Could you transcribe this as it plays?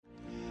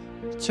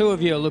Two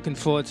of you are looking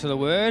forward to the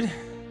word.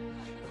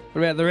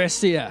 What about the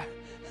rest of you?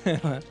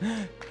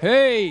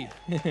 Hey!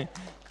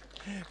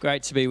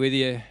 Great to be with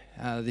you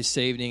this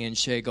evening and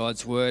share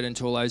God's word. And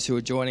to all those who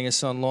are joining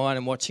us online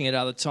and watching at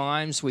other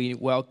times, we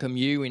welcome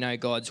you. We know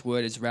God's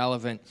word is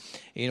relevant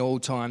in all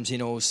times,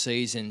 in all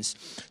seasons.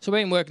 So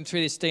we've been working through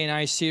this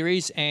DNA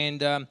series,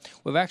 and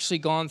we've actually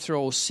gone through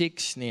all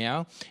 6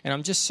 now. And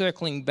I'm just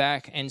circling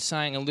back and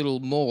saying a little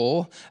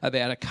more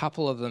about a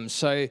couple of them.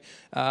 So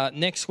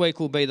next week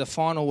will be the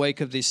final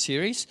week of this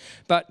series.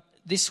 But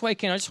this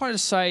weekend, I just wanted to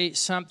say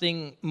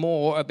something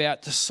more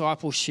about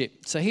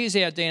discipleship. So here's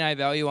our DNA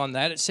value on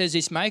that. It says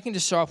this: making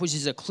disciples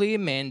is a clear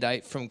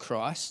mandate from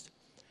Christ.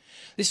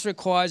 This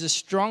requires a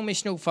strong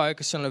missional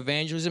focus on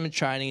evangelism and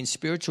training in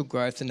spiritual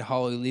growth and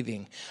holy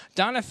living.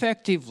 Done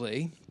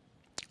effectively,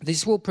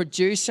 this will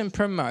produce and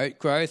promote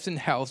growth and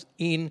health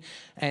in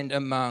and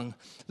among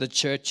the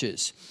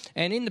churches.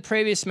 And in the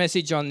previous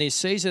message on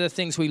this, these are the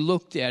things we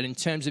looked at in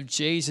terms of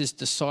Jesus'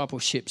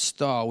 discipleship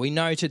style. We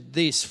noted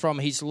this from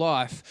his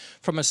life,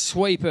 from a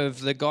sweep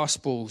of the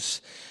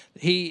Gospels.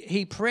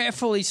 He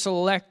prayerfully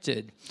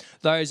selected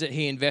those that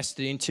he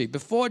invested into.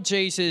 Before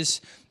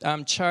Jesus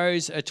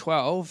chose a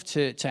 12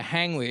 to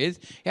hang with,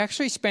 he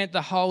actually spent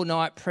the whole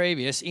night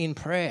previous in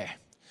prayer.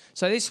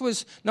 So this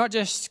was not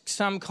just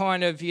some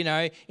kind of,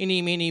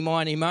 inny, minny,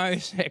 miny, mo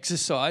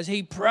exercise.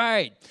 He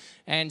prayed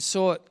and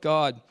sought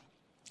God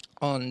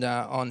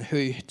on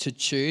who to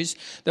choose.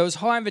 There was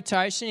high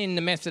invitation in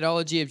the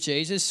methodology of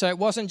Jesus. So it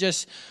wasn't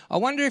just, I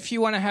wonder if you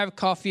want to have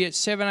coffee at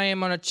 7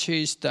 a.m. on a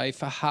Tuesday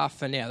for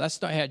half an hour.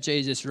 That's not how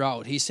Jesus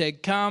rolled. He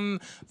said, come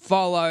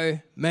follow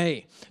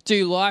me.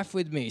 Do life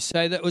with me.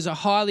 So that was a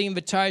highly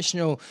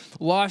invitational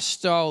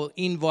lifestyle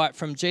invite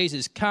from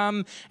Jesus.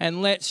 Come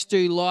and let's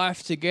do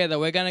life together.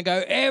 We're going to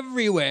go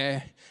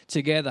everywhere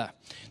together.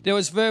 There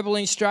was verbal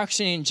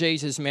instruction in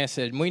Jesus'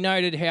 method. And we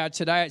noted how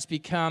today it's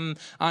become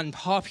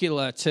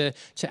unpopular to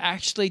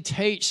actually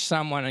teach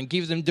someone and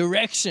give them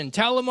direction,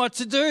 tell them what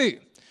to do.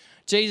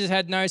 Jesus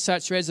had no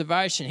such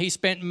reservation. He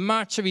spent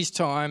much of his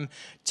time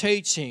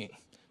teaching,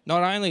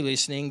 not only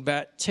listening,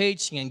 but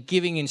teaching and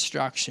giving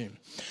instruction.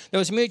 There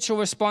was mutual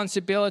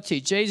responsibility.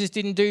 Jesus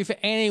didn't do for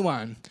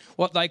anyone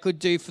what they could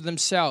do for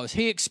themselves.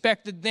 He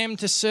expected them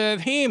to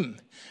serve him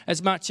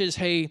as much as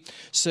he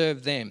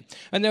served them.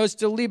 And there was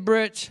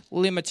deliberate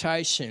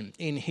limitation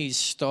in his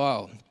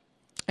style.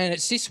 And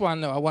it's this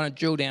one that I want to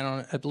drill down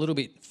on a little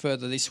bit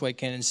further this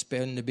weekend and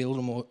spend a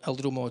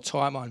little more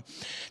time on.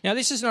 Now,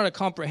 this is not a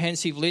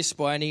comprehensive list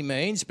by any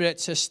means, but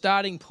it's a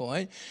starting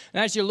point.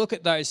 And as you look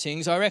at those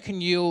things, I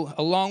reckon you'll,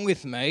 along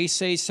with me,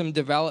 see some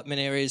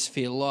development areas for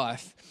your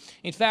life.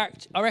 In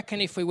fact, I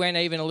reckon if we went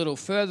even a little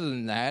further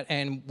than that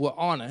and were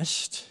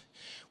honest,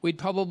 we'd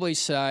probably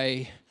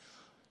say,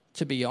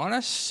 to be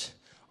honest,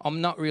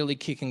 I'm not really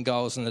kicking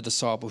goals on the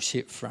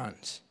discipleship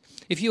front.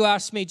 If you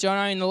ask me,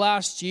 Jono, in the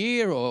last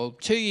year or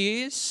 2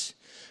 years,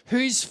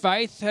 whose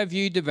faith have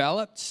you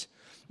developed?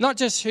 Not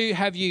just who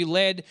have you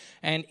led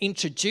and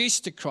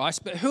introduced to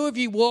Christ, but who have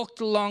you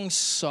walked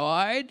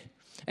alongside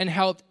and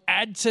helped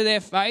add to their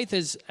faith,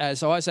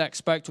 as Isaac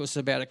spoke to us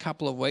about a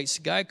couple of weeks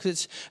ago,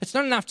 because it's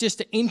not enough just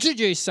to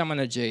introduce someone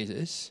to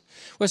Jesus.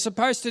 We're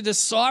supposed to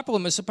disciple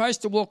them. We're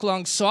supposed to walk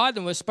alongside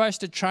them. We're supposed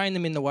to train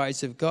them in the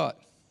ways of God.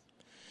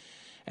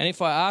 And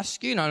if I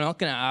ask you, and I'm not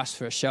going to ask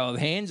for a show of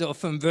hands or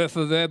for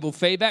verbal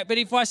feedback, but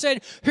if I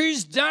said,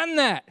 who's done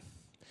that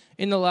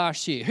in the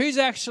last year? Who's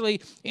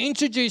actually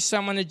introduced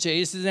someone to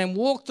Jesus and then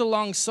walked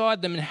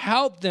alongside them and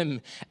helped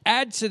them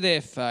add to their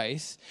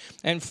faith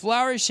and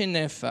flourish in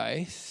their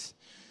faith?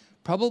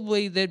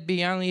 Probably there'd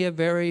be only a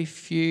very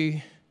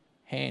few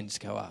hands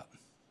go up.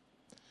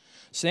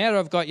 So now that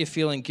I've got you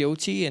feeling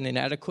guilty and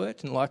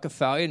inadequate and like a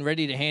failure and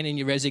ready to hand in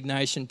your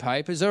resignation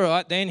papers, all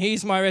right, then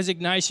here's my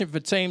resignation for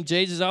Team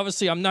Jesus.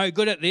 Obviously, I'm no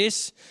good at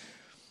this.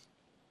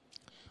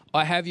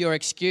 I have your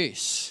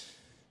excuse.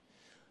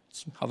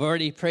 I've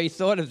already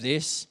pre-thought of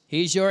this.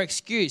 Here's your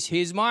excuse.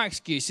 Here's my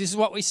excuse. This is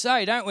what we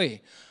say, don't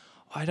we?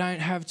 I don't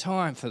have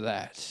time for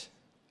that.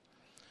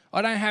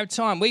 I don't have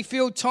time. We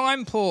feel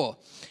time poor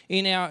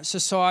in our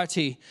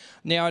society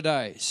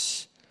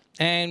nowadays.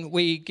 And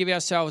we give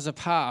ourselves a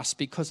pass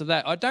because of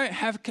that. I don't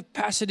have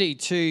capacity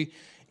to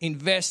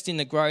invest in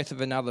the growth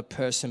of another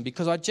person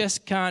because I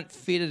just can't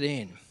fit it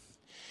in.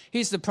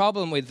 Here's the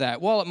problem with that.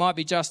 While it might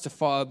be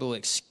justifiable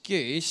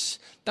excuse,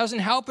 it doesn't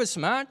help us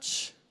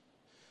much.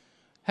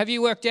 Have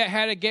you worked out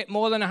how to get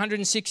more than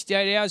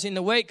 168 hours in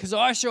the week? Because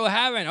I sure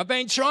haven't. I've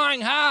been trying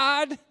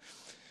hard,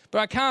 but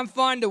I can't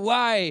find a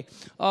way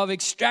of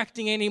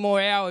extracting any more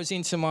hours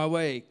into my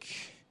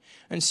week.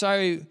 And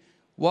so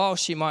while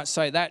she might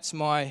say, that's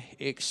my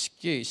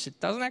excuse, it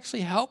doesn't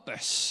actually help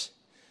us.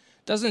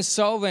 It doesn't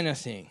solve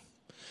anything.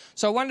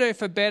 So I wonder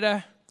if a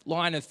better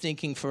line of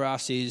thinking for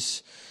us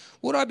is,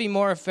 would I be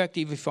more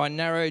effective if I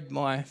narrowed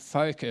my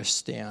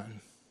focus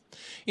down?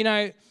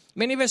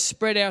 Many of us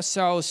spread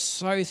ourselves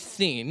so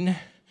thin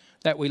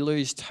that we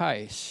lose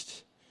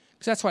taste.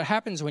 Because that's what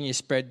happens when you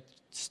spread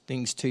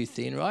things too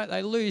thin, right?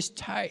 They lose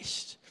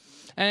taste.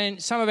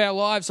 And some of our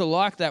lives are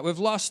like that. We've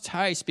lost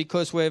taste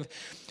because we've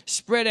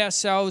spread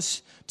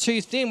ourselves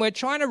too thin. We're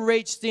trying to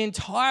reach the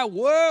entire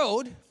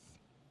world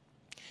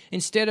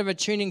instead of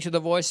attuning to the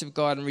voice of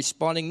God and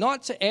responding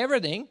not to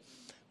everything,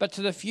 but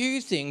to the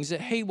few things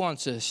that he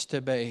wants us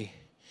to be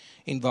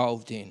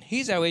involved in.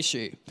 Here's our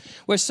issue.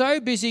 We're so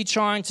busy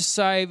trying to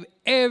save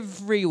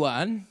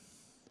everyone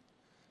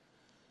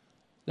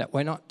that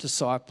we're not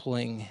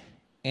discipling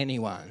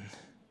anyone.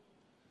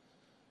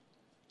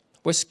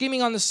 We're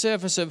skimming on the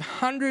surface of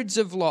hundreds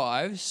of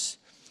lives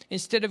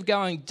instead of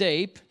going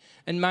deep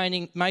and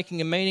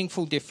making a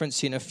meaningful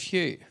difference in a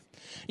few.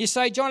 You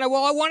say, John,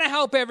 well, I want to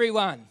help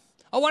everyone.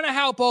 I want to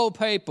help all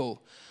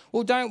people.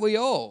 Well, don't we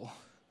all?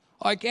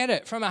 I get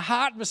it. From a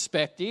heart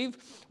perspective,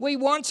 we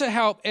want to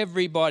help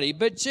everybody,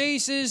 but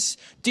Jesus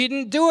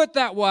didn't do it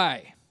that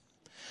way.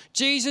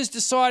 Jesus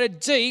decided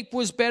deep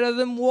was better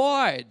than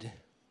wide.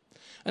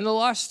 And the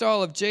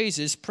lifestyle of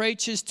Jesus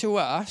preaches to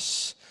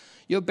us,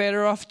 you're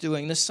better off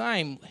doing the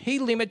same. He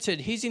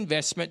limited his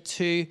investment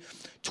to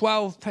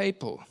 12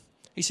 people.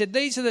 He said,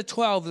 these are the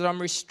 12 that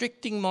I'm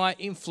restricting my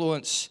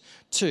influence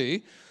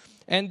to,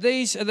 and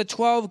these are the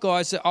 12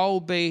 guys that I'll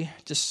be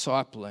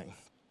discipling.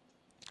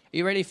 Are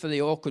you ready for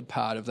the awkward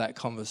part of that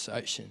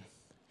conversation?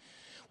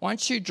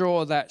 Once you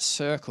draw that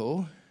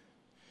circle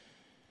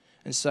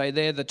and say,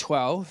 they're the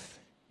 12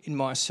 in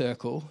my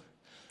circle,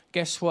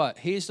 guess what?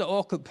 Here's the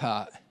awkward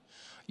part.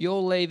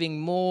 You're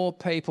leaving more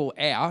people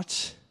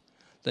out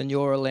than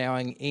you're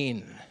allowing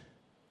in.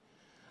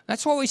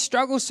 That's why we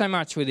struggle so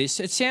much with this.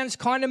 It sounds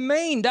kind of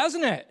mean,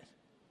 doesn't it?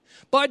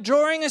 By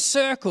drawing a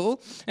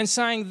circle and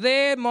saying,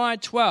 they're my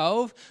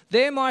 12,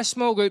 they're my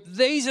small group,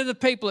 these are the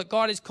people that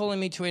God is calling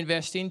me to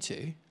invest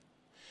into,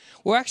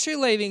 we're actually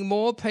leaving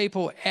more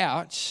people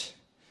out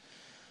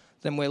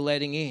than we're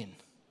letting in.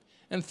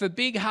 And for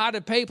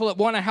big-hearted people that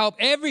want to help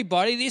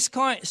everybody, this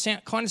kind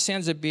of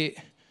sounds a bit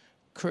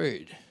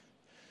crude.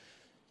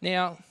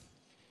 Now,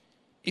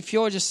 if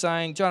you're just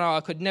saying, John, I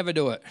could never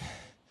do it.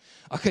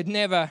 I could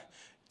never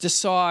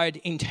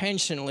decide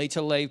intentionally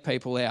to leave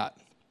people out.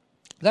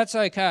 That's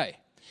okay.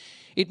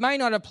 It may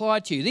not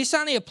apply to you. This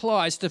only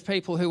applies to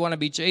people who want to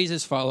be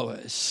Jesus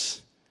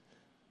followers.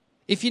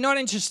 If you're not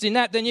interested in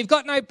that, then you've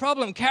got no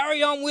problem.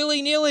 Carry on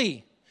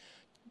willy-nilly.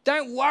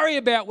 Don't worry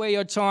about where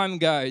your time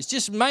goes.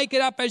 Just make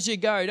it up as you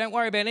go. Don't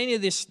worry about any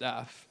of this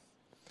stuff.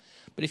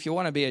 But if you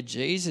want to be a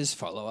Jesus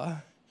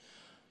follower,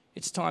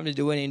 it's time to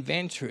do an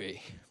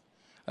inventory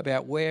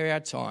about where our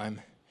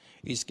time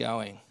is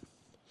going.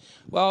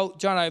 Well,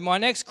 Jono, my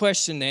next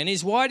question then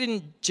is, why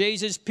didn't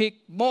Jesus pick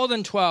more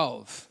than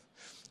 12?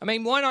 I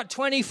mean, why not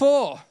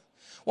 24?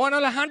 Why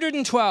not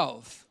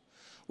 112?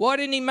 Why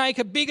didn't he make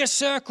a bigger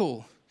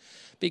circle?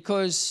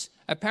 Because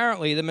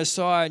apparently the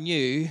Messiah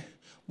knew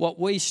what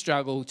we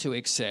struggle to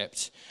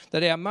accept,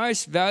 that our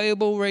most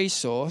valuable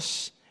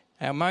resource,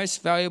 our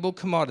most valuable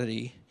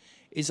commodity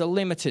is a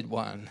limited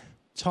one,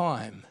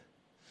 time.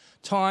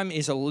 Time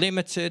is a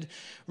limited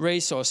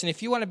resource. And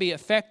if you want to be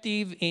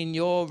effective in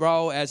your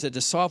role as a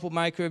disciple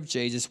maker of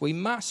Jesus, we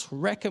must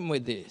reckon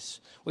with this.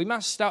 We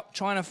must stop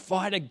trying to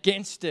fight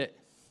against it.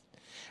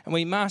 And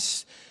we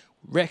must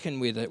reckon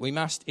with it. We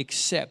must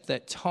accept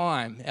that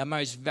time, our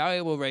most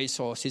valuable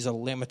resource, is a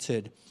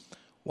limited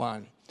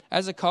one.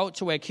 As a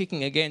culture, we're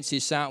kicking against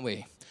this, aren't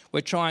we?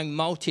 We're trying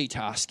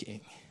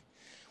multitasking.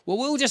 Well,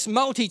 we'll just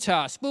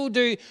multitask. We'll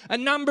do a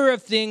number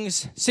of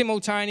things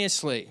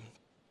simultaneously.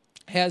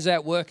 How's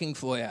that working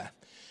for you?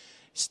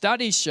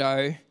 Studies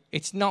show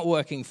it's not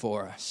working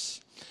for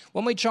us.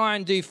 When we try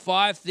and do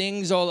 5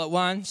 things all at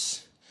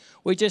once,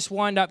 we just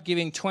wind up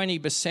giving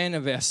 20%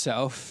 of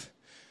ourselves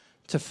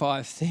to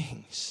 5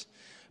 things.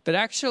 But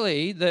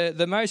actually,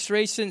 the most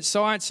recent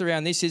science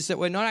around this is that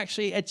we're not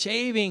actually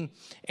achieving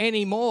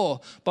any more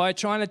by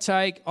trying to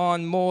take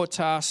on more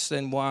tasks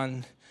than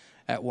one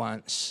at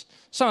once.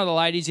 Some of the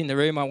ladies in the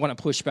room, I want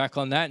to push back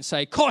on that and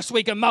say, of course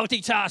we can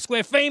multitask,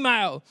 we're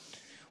female.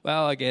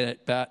 Well, I get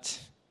it, but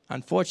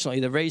unfortunately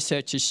the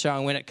research has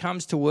shown when it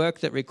comes to work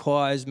that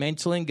requires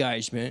mental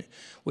engagement,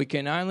 we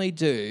can only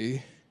do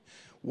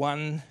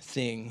one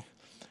thing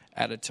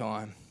at a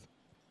time.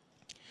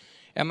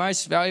 Our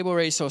most valuable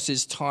resource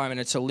is time, and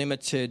it's a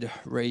limited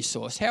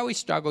resource. How we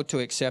struggle to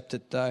accept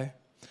it, though,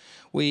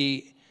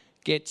 we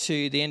get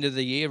to the end of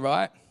the year,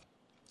 right?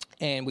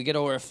 And we get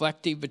all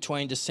reflective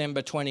between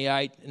December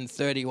 28 and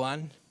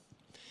 31,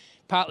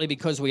 partly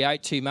because we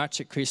ate too much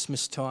at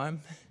Christmas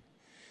time,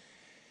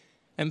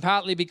 and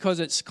partly because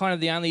it's kind of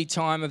the only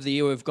time of the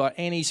year we've got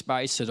any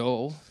space at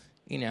all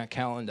in our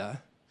calendar.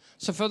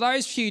 So for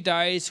those few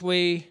days,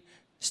 we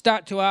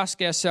start to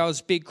ask ourselves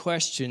big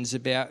questions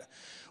about,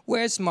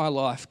 where's my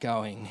life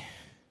going?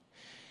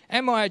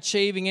 Am I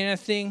achieving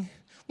anything?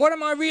 What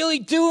am I really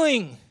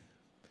doing?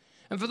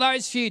 And for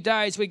those few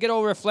days, we get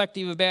all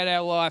reflective about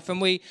our life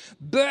and we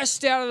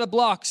burst out of the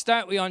blocks,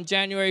 don't we, on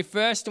January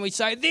 1st, and we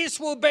say, this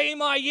will be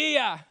my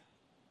year.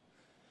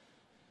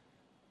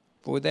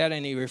 But without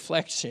any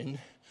reflection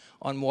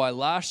on why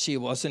last year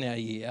wasn't our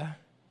year,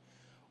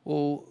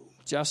 we'll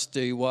just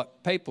do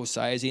what people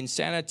say is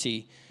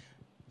insanity.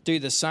 Do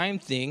the same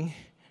thing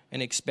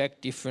and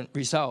expect different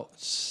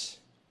results.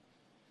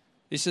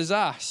 This is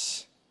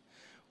us.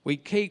 We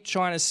keep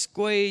trying to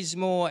squeeze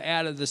more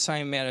out of the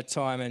same amount of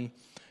time. And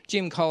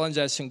Jim Collins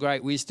has some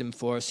great wisdom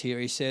for us here.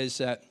 He says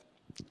that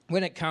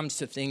when it comes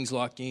to things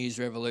like New Year's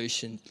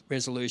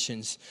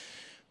resolutions,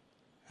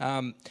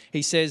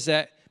 he says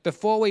that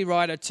before we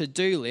write a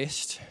to-do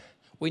list,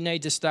 we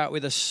need to start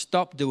with a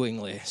stop-doing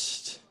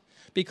list.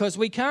 Because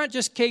we can't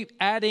just keep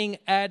adding.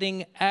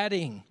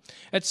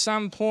 At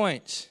some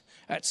point,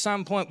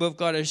 we've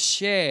got to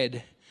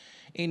shed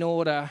in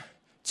order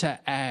to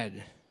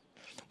add.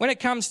 When it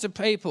comes to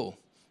people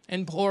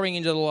and pouring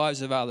into the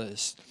lives of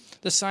others,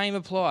 the same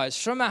applies.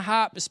 From a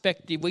heart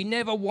perspective, we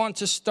never want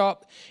to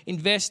stop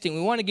investing.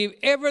 We want to give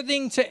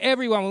everything to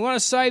everyone. We want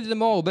to save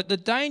them all. But the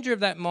danger of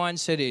that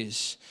mindset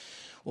is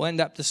we'll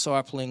end up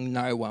discipling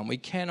no one. We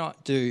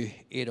cannot do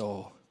it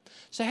all.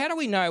 So how do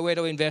we know where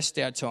to invest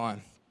our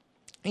time?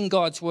 In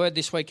God's word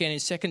this weekend in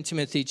 2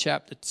 Timothy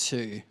chapter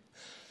 2,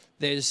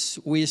 there's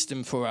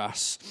wisdom for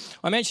us.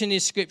 I mentioned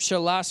this scripture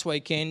last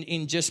weekend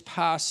in just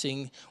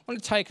passing. I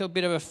want to take a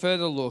bit of a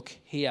further look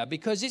here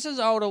because this is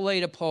older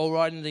leader Paul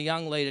writing to the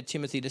young leader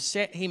Timothy to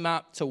set him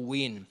up to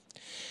win.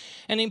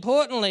 And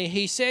importantly,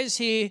 he says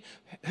here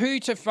who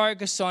to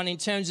focus on in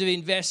terms of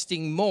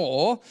investing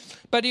more,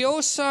 but he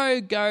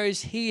also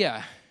goes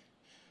here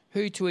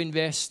who to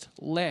invest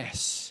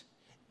less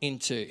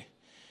into.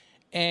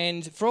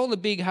 And for all the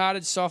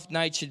big-hearted,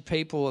 soft-natured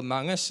people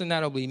among us, and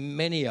that'll be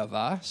many of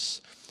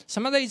us,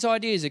 some of these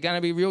ideas are going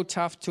to be real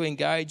tough to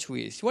engage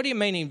with. What do you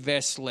mean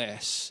invest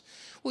less?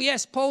 Well,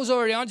 yes, Paul's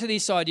already onto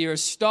this idea of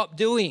stop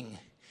doing.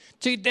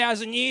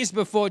 2,000 years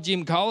before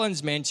Jim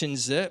Collins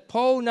mentions it,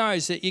 Paul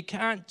knows that you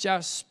can't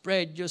just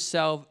spread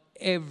yourself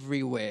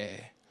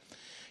everywhere.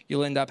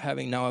 You'll end up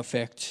having no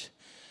effect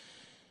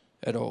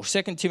at all.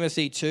 2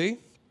 Timothy 2,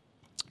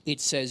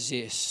 it says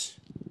this,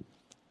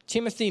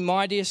 Timothy,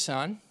 my dear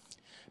son,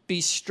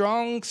 be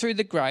strong through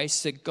the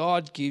grace that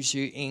God gives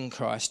you in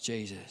Christ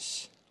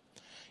Jesus.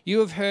 You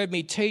have heard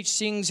me teach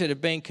things that have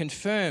been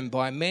confirmed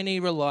by many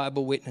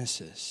reliable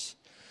witnesses.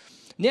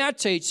 Now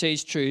teach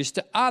these truths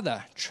to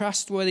other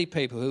trustworthy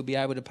people who will be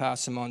able to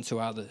pass them on to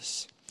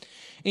others.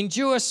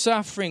 Endure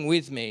suffering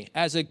with me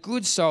as a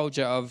good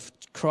soldier of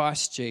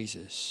Christ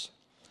Jesus.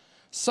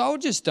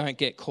 Soldiers don't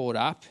get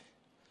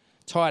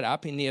tied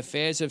up in the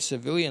affairs of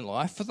civilian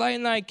life, for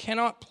they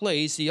cannot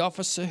please the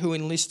officer who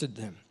enlisted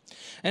them.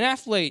 And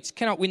athletes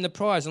cannot win the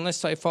prize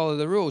unless they follow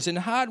the rules. And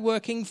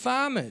hard-working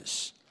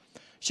farmers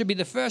should be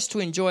the first to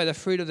enjoy the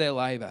fruit of their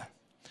labour.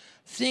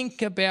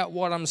 Think about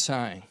what I'm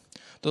saying.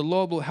 The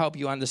Lord will help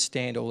you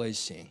understand all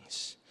these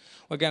things.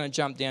 We're going to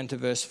jump down to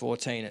verse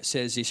 14. It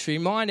says this,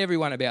 remind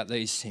everyone about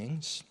these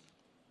things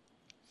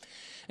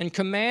and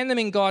command them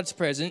in God's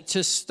presence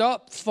to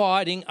stop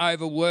fighting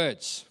over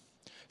words.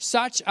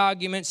 Such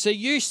arguments are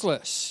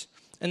useless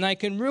and they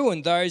can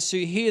ruin those who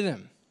hear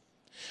them.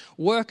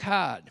 Work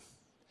hard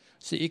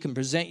so that you can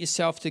present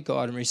yourself to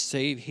God and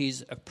receive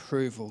his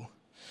approval.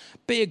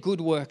 Be a good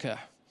worker,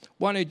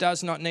 one who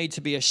does not need to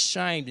be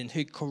ashamed and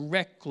who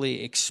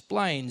correctly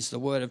explains the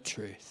word of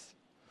truth.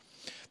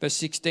 Verse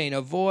 16,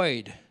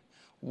 avoid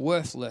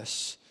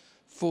worthless,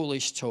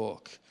 foolish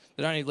talk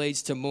that only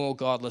leads to more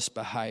godless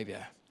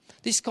behaviour.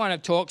 This kind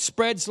of talk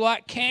spreads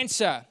like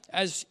cancer,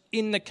 as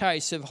in the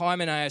case of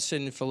Hymenaeus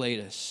and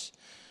Philetus.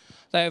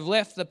 They have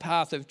left the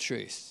path of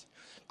truth,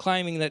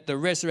 claiming that the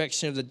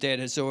resurrection of the dead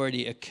has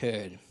already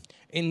occurred.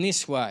 In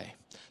this way,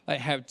 they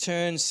have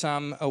turned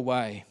some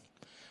away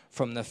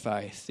from the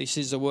faith. This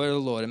is the word of the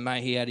Lord, and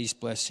may he add his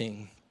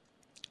blessing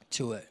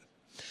to it.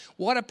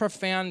 What a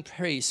profound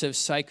piece of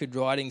sacred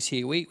writings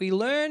here. We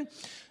learn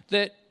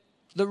that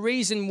the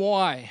reason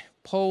why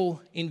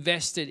Paul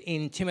invested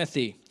in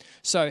Timothy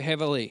so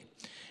heavily,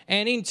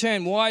 and in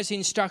turn, wise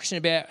instruction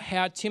about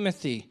how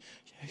Timothy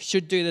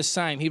should do the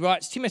same. He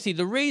writes, Timothy,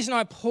 the reason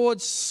I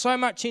poured so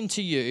much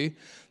into you,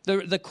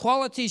 the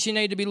qualities you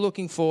need to be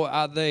looking for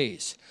are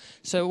these.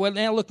 So we're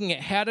now looking at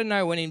how to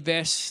know when to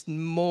invest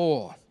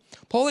more.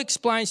 Paul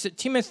explains that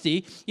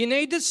Timothy, you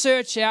need to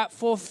search out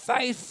for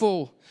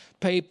faithful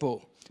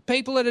people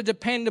that are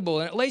dependable.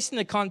 And at least in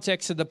the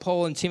context of the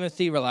Paul and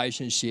Timothy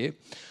relationship,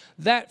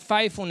 that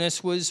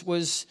faithfulness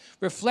was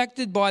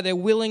reflected by their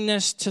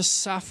willingness to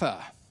suffer.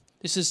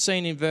 This is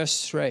seen in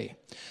verse 3.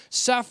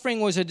 Suffering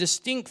was a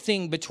distinct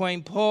thing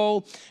between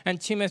Paul and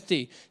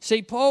Timothy.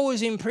 See, Paul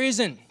was in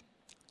prison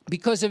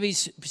because of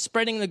his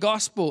spreading the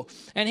gospel.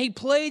 And he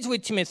pleads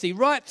with Timothy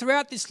right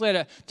throughout this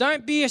letter,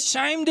 don't be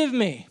ashamed of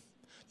me.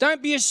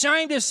 Don't be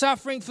ashamed of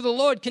suffering for the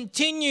Lord.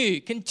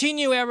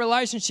 Continue our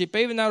relationship,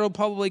 even though it'll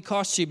probably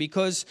cost you,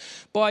 because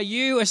by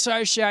you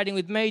associating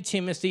with me,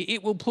 Timothy,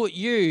 it will put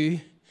you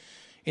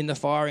in the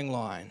firing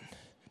line.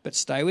 But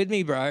stay with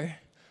me, bro.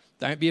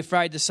 Don't be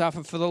afraid to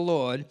suffer for the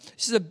Lord.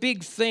 This is a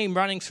big theme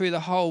running through the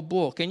whole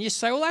book. And you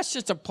say, well, that's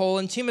just a Paul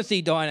and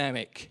Timothy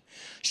dynamic.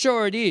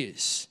 Sure it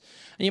is.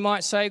 And you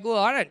might say, well,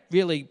 I don't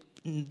really,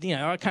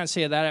 I can't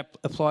see how that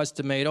applies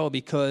to me at all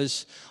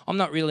because I'm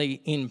not really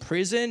in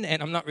prison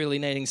and I'm not really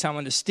needing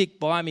someone to stick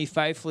by me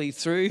faithfully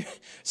through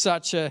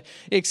such a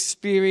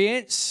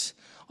experience.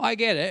 I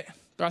get it,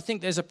 but I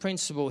think there's a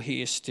principle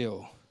here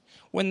still.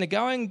 when the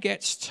going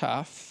gets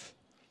tough,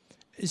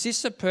 is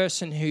this a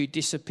person who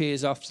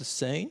disappears off the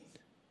scene?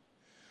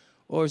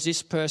 Or is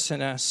this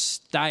person a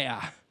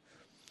stayer?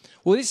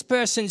 Will this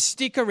person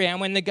stick around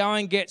when the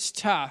going gets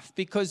tough?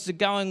 Because the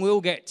going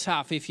will get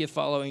tough if you're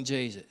following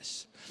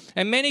Jesus.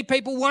 And many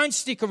people won't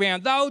stick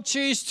around. They'll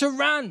choose to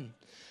run.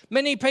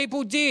 Many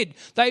people did.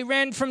 They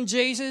ran from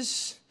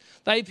Jesus.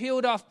 They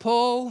peeled off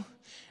Paul.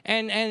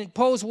 And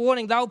Paul's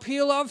warning, they'll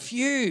peel off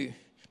you.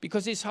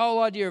 Because this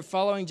whole idea of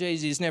following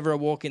Jesus is never a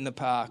walk in the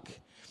park.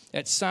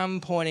 At some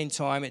point in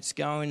time, it's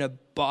going to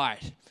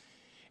bite.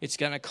 It's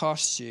going to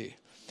cost you.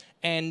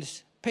 And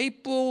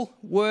people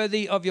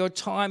worthy of your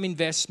time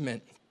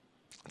investment,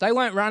 they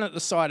won't run at the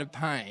sight of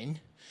pain.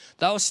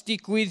 They'll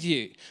stick with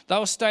you.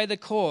 They'll stay the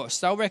course.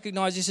 They'll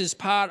recognize this is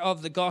part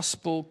of the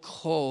gospel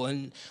call.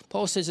 And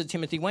Paul says to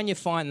Timothy, when you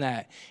find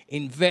that,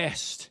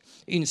 invest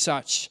in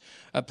such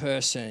a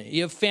person.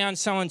 You've found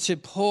someone to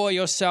pour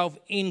yourself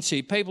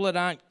into, people that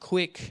aren't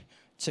quick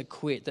to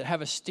quit, that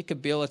have a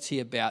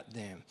stickability about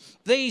them.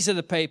 These are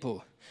the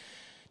people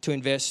to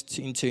invest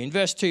into. In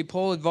verse 2,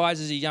 Paul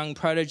advises a young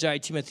protege,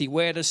 Timothy,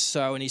 where to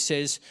sow. And he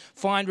says,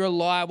 find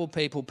reliable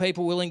people,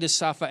 people willing to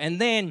suffer, and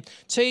then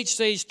teach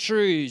these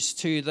truths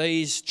to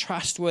these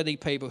trustworthy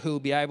people who will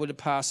be able to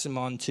pass them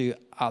on to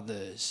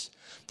others.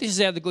 This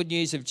is how the good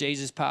news of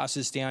Jesus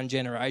passes down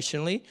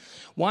generationally.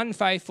 One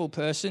faithful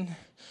person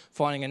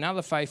finding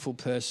another faithful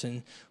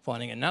person,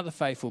 finding another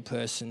faithful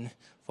person,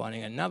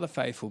 finding another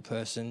faithful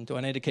person. Do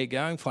I need to keep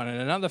going? Finding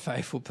another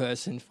faithful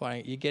person,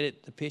 you get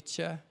it, the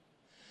picture?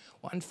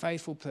 One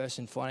faithful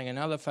person finding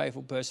another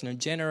faithful person, and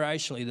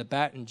generationally the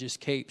baton just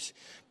keeps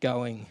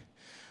going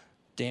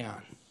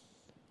down.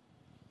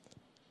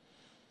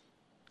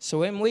 So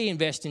when we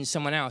invest in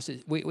someone else,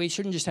 we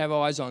shouldn't just have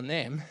eyes on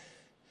them.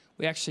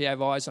 We actually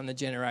have eyes on the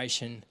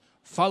generation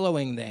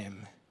following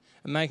them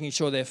and making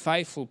sure they're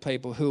faithful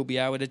people who will be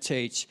able to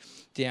teach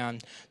down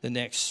the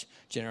next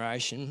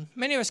generation.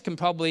 Many of us can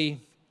probably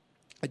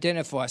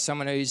identify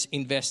someone who's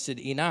invested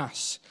in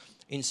us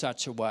in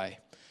such a way.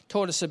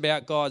 Taught us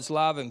about God's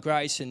love and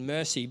grace and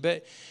mercy.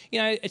 But,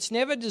 it's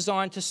never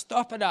designed to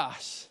stop at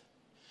us.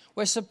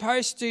 We're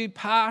supposed to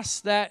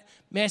pass that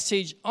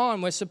message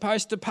on. We're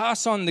supposed to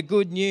pass on the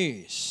good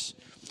news.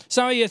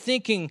 Some of you are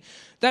thinking,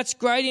 that's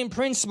great in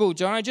principle,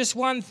 John. Just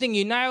one thing,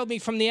 you nailed me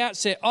from the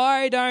outset.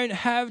 I don't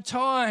have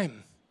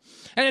time.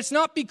 And it's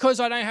not because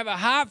I don't have a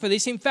heart for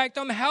this. In fact,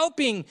 I'm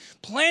helping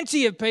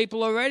plenty of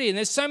people already. And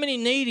there's so many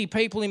needy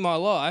people in my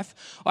life.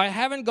 I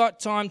haven't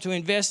got time to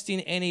invest in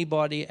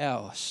anybody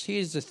else.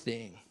 Here's the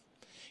thing.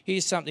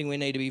 Here's something we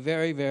need to be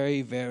very,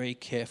 very, very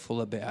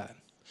careful about.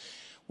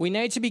 We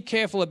need to be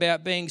careful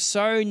about being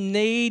so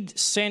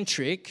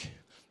need-centric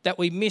that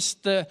we miss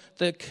the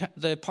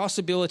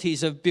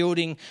possibilities of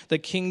building the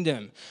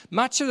kingdom.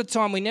 Much of the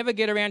time, we never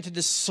get around to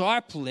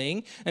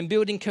discipling and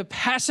building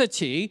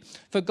capacity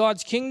for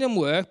God's kingdom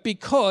work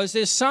because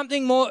there's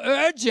something more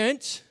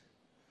urgent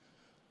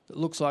that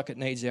looks like it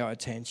needs our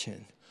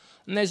attention.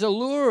 And there's a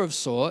lure of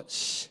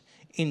sorts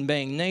in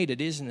being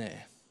needed, isn't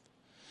there?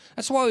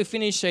 That's why we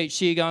finish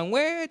each year going,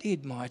 where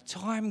did my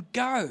time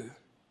go?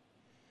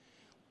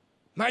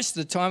 Most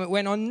of the time, it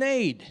went on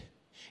need.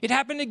 It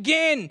happened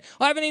again.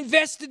 I haven't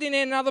invested in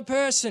another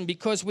person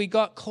because we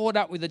got caught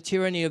up with the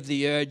tyranny of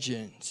the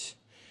urgent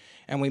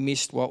and we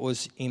missed what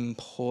was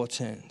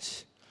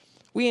important.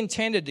 We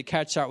intended to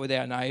catch up with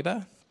our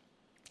neighbour.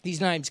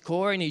 His name's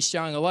Corey and he's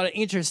showing a lot of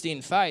interest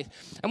in faith.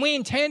 And we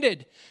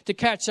intended to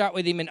catch up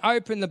with him and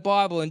open the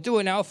Bible and do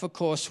an alpha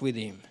course with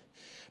him.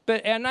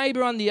 But our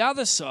neighbour on the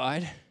other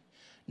side,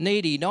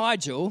 needy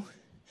Nigel,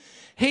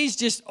 he's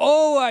just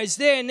always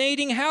there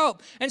needing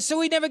help. And so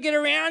we never get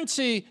around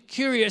to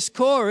curious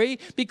Corey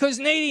because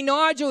needy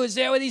Nigel is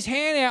there with his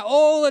hand out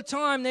all the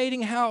time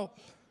needing help.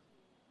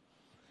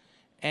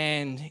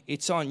 And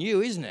it's on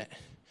you, isn't it,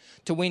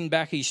 to win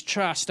back his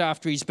trust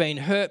after he's been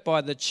hurt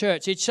by the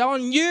church. It's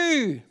on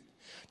you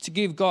to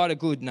give God a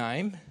good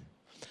name.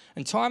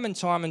 And time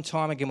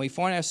again, we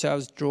find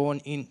ourselves drawn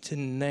into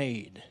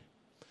need.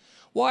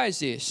 Why is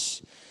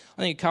this?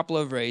 I think a couple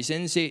of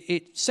reasons.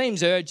 It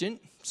seems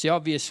urgent. It's the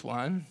obvious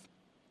one.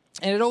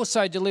 And it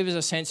also delivers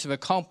a sense of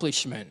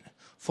accomplishment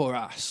for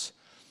us.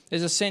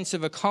 There's a sense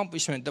of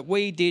accomplishment that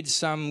we did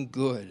some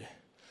good.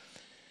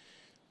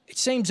 It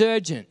seems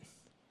urgent.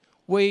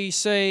 We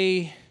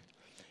see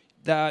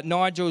that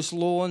Nigel's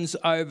lawn's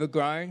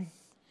overgrown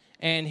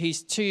and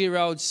his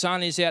 2-year-old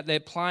son is out there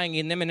playing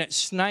in them and it's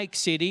Snake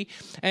City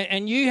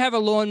and you have a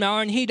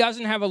lawnmower and he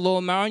doesn't have a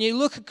lawnmower and you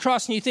look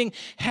across and you think,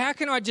 how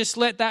can I just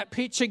let that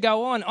picture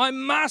go on? I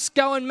must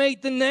go and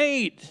meet the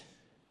need.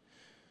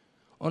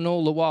 And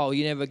all the while,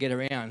 you never get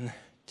around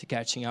to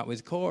catching up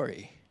with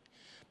Corey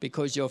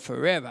because you're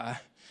forever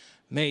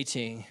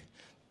meeting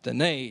the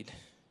need.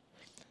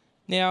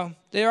 Now,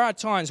 there are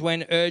times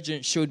when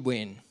urgent should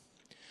win.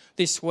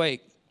 This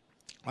week,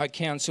 I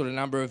cancelled a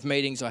number of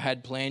meetings I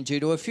had planned due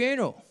to a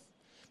funeral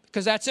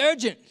because that's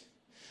urgent.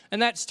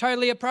 And that's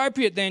totally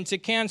appropriate then to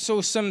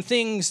cancel some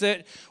things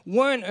that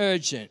weren't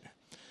urgent.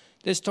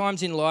 There's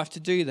times in life to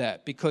do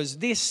that because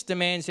this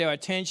demands our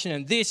attention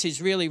and this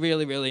is really,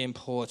 really, really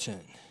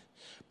important.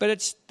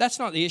 But that's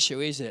not the issue,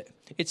 is it?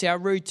 It's our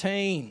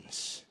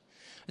routines.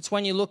 It's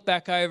when you look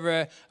back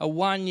over a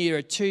 1 year,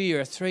 a 2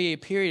 year, a 3 year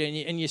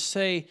period and you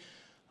see,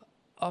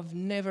 I've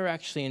never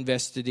actually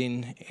invested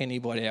in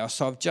anybody else.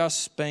 I've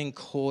just been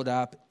caught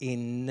up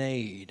in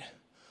need.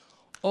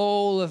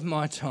 All of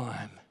my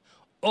time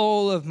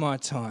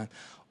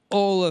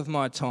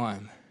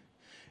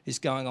is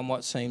going on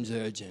what seems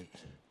urgent.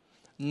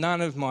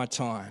 None of my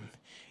time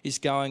is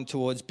going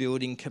towards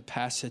building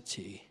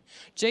capacity.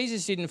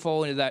 Jesus didn't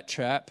fall into that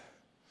trap.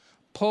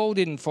 Paul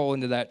didn't fall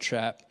into that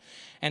trap.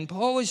 And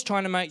Paul is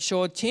trying to make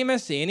sure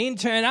Timothy, and in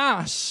turn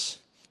us,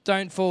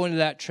 don't fall into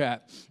that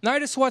trap.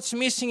 Notice what's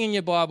missing in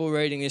your Bible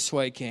reading this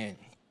weekend.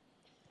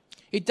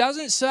 It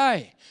doesn't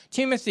say,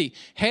 Timothy,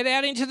 head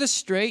out into the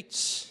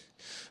streets,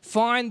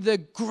 find the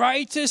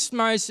greatest,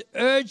 most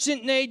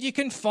urgent need you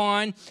can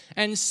find,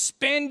 and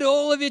spend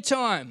all of your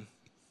time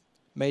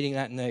meeting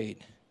that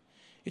need.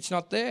 It's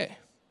not there.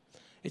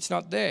 It's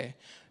not there.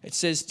 It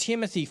says,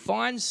 Timothy,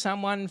 find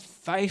someone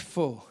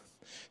faithful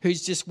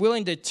who's just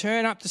willing to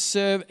turn up to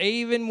serve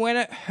even when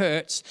it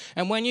hurts.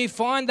 And when you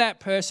find that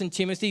person,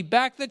 Timothy,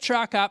 back the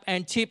truck up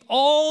and tip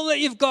all that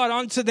you've got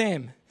onto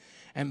them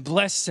and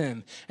bless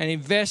them and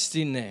invest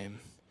in them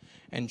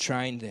and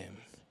train them.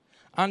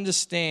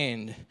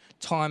 Understand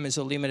time is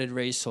a limited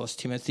resource,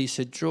 Timothy,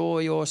 so draw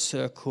your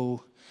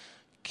circle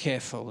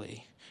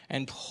carefully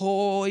and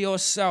pour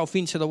yourself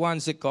into the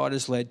ones that God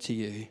has led to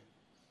you.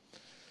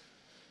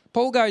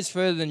 Paul goes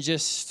further than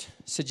just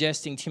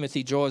suggesting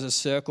Timothy draws a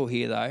circle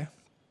here, though.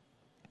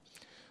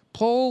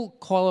 Paul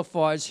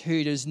qualifies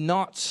who does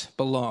not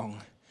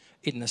belong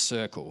in the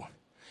circle.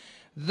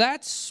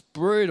 That's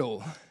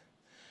brutal.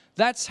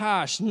 That's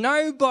harsh.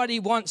 Nobody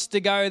wants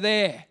to go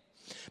there.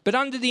 But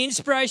under the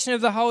inspiration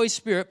of the Holy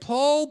Spirit,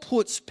 Paul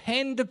puts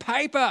pen to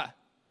paper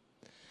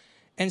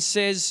and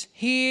says,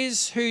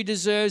 here's who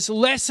deserves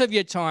less of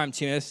your time,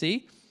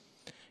 Timothy.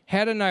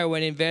 How to know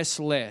when to invest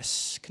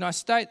less. Can I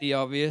state the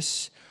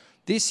obvious?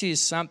 This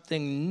is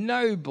something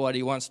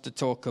nobody wants to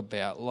talk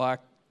about, like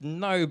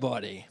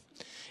nobody.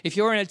 If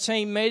you're in a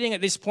team meeting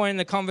at this point in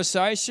the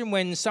conversation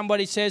when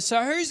somebody says,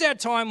 so who's our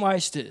time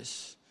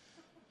wasters?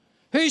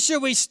 Who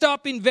should we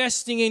stop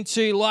investing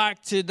into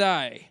like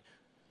today?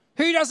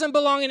 Who doesn't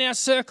belong in our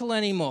circle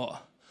anymore?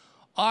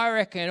 I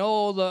reckon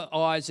all the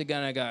eyes are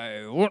going to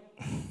go whoop,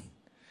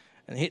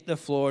 and hit the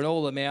floor and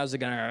all the mouths are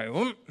going to go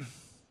whoop,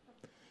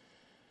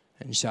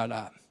 and shut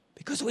up.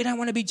 Because we don't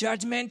want to be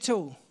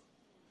judgmental.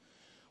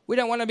 We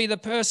don't want to be the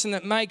person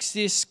that makes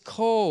this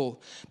call.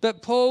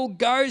 But Paul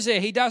goes there.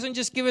 He doesn't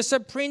just give us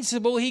a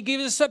principle. He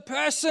gives us a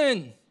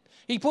person.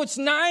 He puts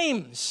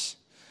names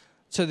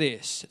to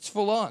this. It's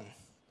full on.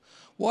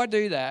 Why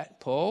do that,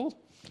 Paul?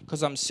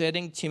 Because I'm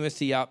setting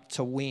Timothy up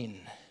to win.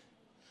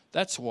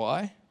 That's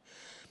why.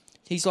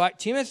 He's like,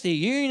 Timothy,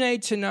 you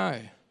need to know.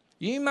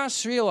 You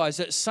must realize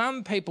that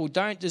some people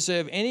don't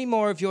deserve any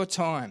more of your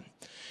time.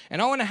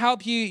 And I want to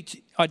help you to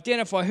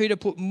identify who to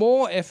put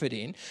more effort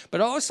in,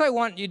 but I also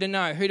want you to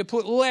know who to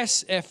put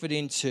less effort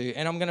into,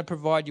 and I'm going to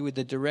provide you with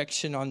the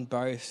direction on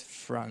both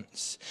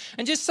fronts.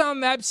 And just so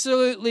I'm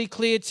absolutely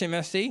clear,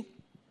 Timothy,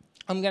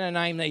 I'm going to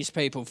name these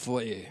people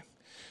for you.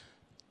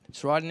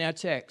 It's right in our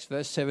text,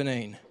 verse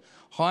 17.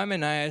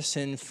 Hymenaeus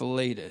and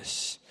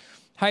Philetus.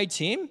 Hey,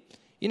 Tim,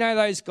 you know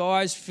those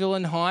guys, Phil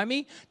and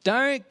Jaime?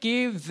 Don't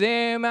give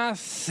them a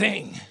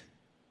thing.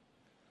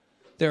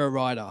 They're a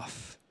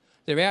write-off.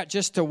 They're out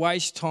just to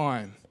waste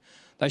time.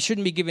 They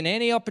shouldn't be given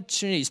any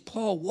opportunities.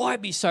 Paul, why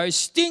be so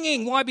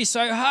stinging? Why be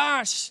so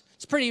harsh?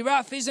 It's pretty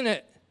rough, isn't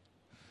it?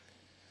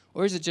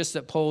 Or is it just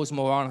that Paul's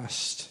more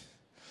honest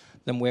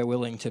than we're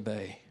willing to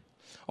be?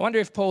 I wonder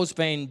if Paul's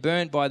been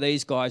burnt by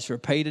these guys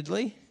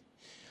repeatedly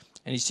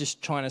and he's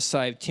just trying to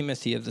save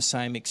Timothy of the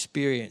same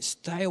experience.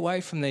 Stay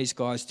away from these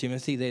guys,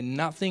 Timothy. They're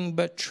nothing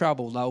but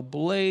trouble. They'll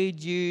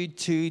bleed you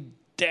to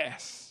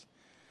death.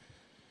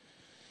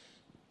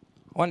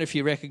 I wonder if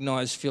you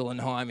recognise Phil and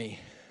Jaime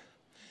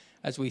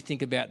as we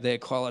think about their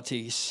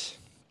qualities.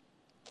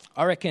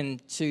 I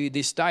reckon to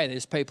this day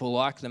there's people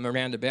like them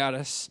around about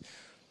us.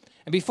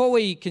 And before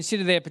we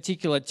consider their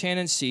particular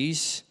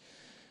tendencies,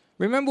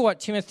 remember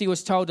what Timothy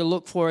was told to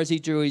look for as he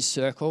drew his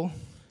circle?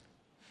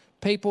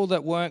 People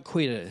that weren't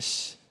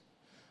quitters.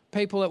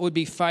 People that would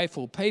be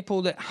faithful.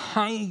 People that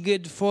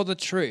hungered for the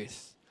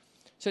truth.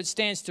 So it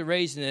stands to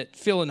reason that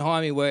Phil and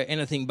Jaime were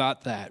anything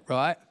but that,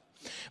 right?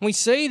 And we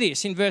see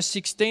this in verse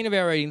 16 of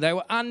our reading. They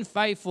were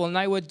unfaithful and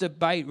they were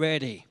debate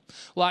ready,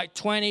 like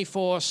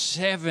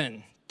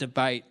 24/7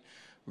 debate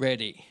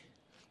ready.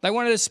 They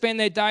wanted to spend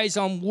their days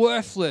on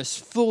worthless,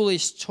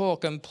 foolish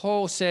talk. And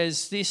Paul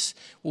says this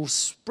will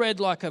spread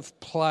like a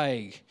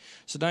plague.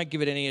 So don't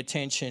give it any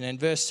attention. And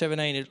verse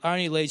 17, it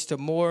only leads to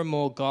more and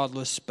more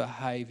godless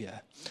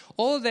behaviour.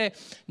 All of their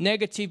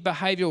negative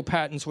behavioural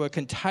patterns were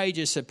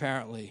contagious,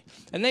 apparently.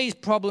 And these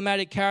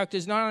problematic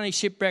characters not only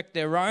shipwrecked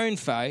their own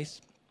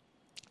faith,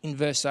 in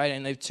verse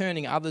 18, they're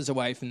turning others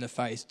away from the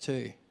faith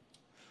too.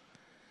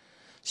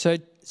 So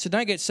So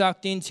don't get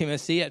sucked in,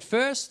 Timothy. At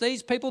first,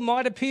 these people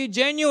might appear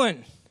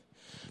genuine.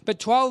 But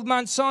 12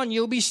 months on,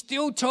 you'll be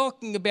still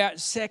talking about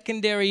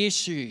secondary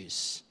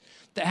issues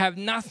that have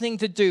nothing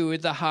to do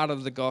with the heart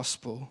of the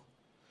gospel.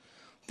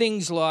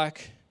 Things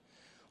like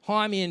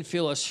Jaime and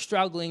Phil are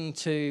struggling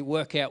to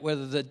work out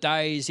whether the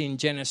days in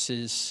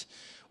Genesis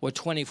were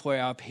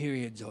 24-hour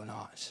periods or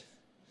not.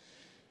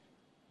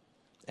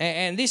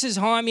 And this is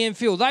Jaime and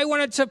Phil. They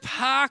wanted to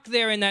park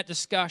there in that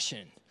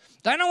discussion.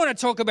 They don't want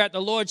to talk about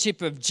the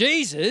lordship of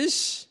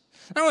Jesus.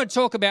 They don't want to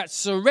talk about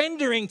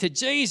surrendering to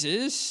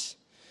Jesus.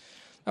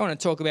 They want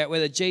to talk about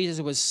whether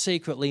Jesus was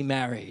secretly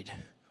married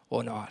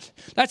or not.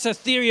 That's a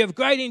theory of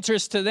great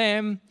interest to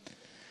them.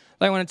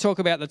 They want to talk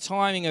about the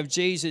timing of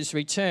Jesus'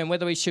 return,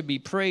 whether he should be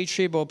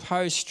pre-trib or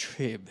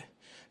post-trib.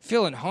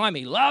 Phil and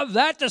Jaime love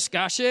that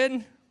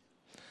discussion.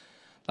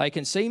 They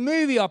can see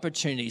movie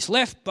opportunities,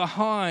 Left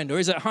Behind, or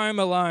is it Home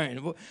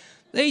Alone?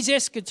 These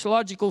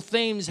eschatological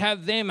themes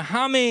have them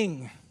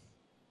humming.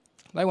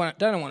 They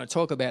don't want to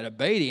talk about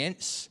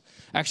obedience,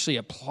 actually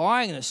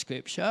applying the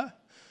scripture.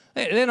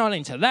 They're not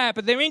into that,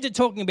 but they're into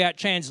talking about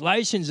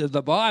translations of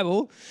the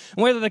Bible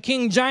and whether the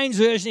King James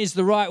Version is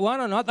the right one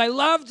or not. They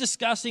love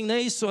discussing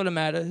these sort of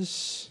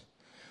matters.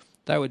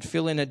 They would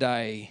fill in a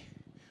day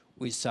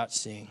with such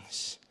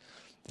things.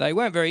 They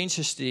weren't very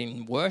interested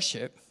in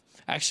worship,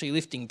 actually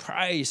lifting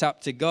praise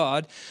up to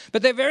God,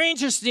 but they're very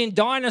interested in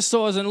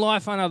dinosaurs and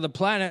life on other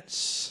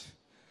planets.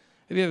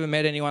 Have you ever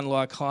met anyone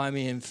like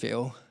Jaime and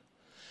Phil?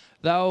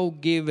 They'll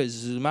give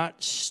as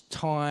much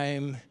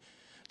time,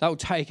 they'll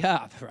take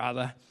up,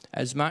 rather,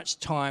 as much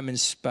time and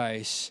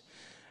space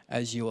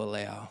as you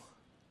allow.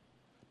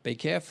 Be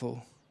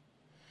careful.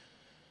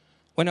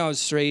 When I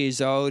was 3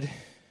 years old,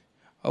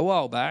 a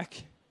while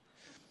back,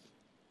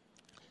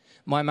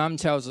 my mum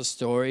tells a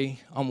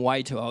story. I'm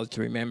way too old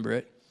to remember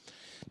it.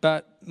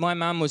 But my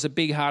mum was a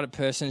big-hearted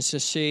person, so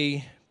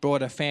she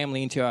brought a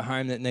family into our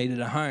home that needed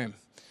a home,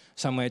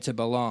 somewhere to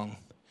belong.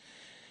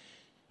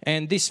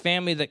 And this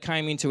family that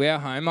came into our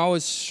home, I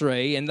was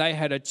 3, and they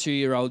had a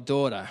 2-year-old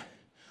daughter.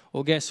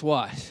 Well, guess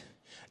what?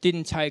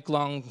 Didn't take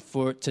long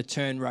for it to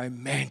turn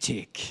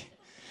romantic.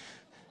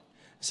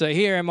 So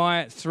here am I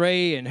at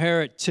 3 and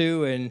her at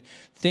 2, and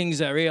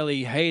things are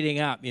really heating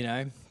up, you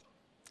know.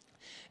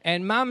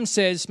 And Mum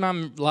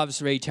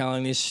loves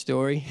retelling this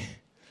story.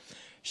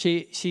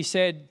 She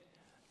said,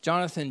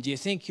 "Jonathan, do you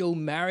think you'll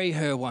marry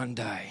her one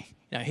day?"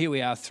 Now here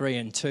we are, 3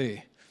 and 2.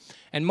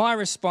 And my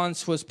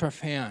response was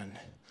profound.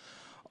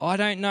 "I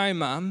don't know,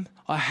 Mum.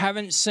 I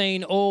haven't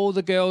seen all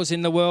the girls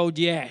in the world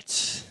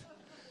yet.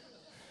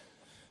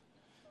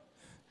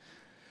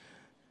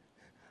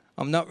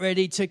 I'm not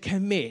ready to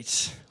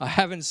commit. I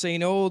haven't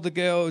seen all the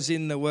girls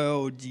in the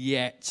world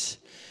yet."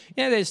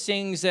 You know, there's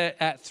things that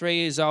at 3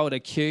 years old are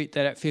cute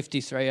that at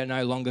 53 are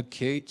no longer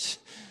cute.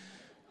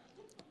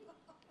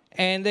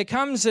 And there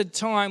comes a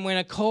time when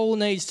a call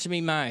needs to be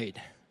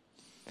made.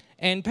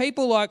 And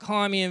people like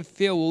Jaime and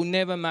Phil will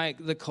never make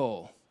the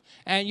call.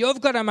 And you've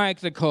got to make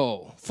the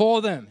call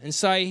for them and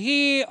say,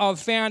 "Here I've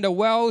found a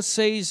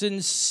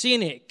well-seasoned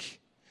cynic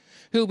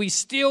who'll be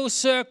still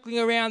circling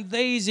around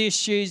these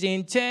issues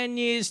in 10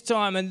 years'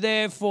 time, and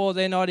therefore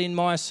they're not in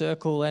my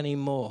circle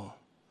anymore.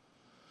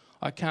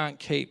 I can't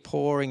keep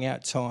pouring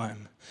out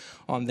time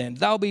on them.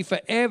 They'll be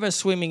forever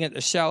swimming at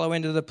the shallow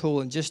end of the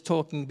pool and just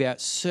talking about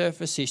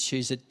surface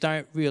issues that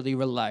don't really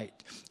relate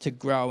to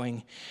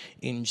growing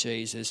in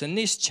Jesus." And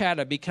this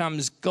chatter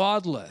becomes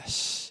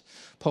godless,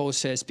 Paul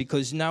says,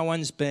 because no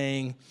one's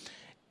being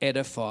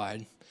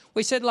edified.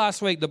 We said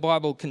last week the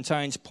Bible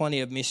contains plenty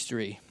of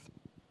mystery.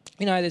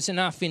 You know, there's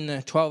enough in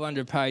the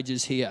 1,200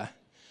 pages here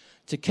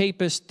to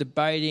keep us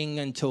debating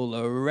until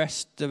the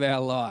rest of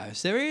our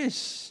lives.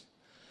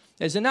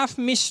 There's enough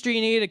mystery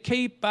in here to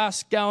keep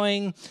us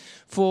going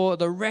for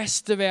the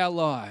rest of our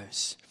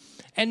lives.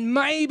 And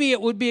maybe it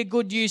would be a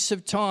good use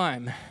of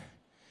time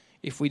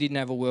if we didn't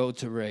have a world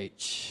to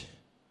reach.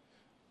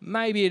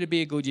 Maybe it'd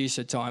be a good use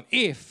of time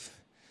if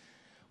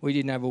we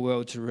didn't have a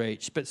world to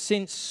reach. But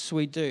since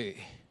we do,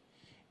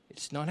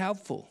 it's not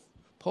helpful.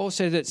 Paul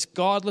says it's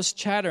godless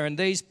chatter, and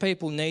these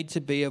people need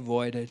to be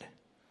avoided.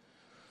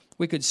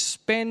 We could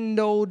spend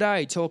all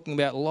day talking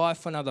about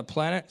life on other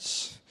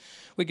planets.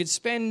 We could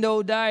spend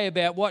all day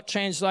about what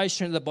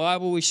translation of the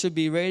Bible we should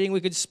be reading.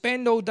 We could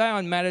spend all day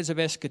on matters of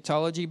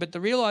eschatology, but the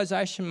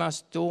realization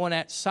must dawn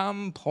at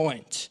some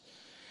point.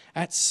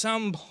 At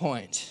some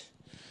point,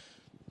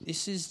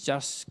 this has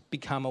just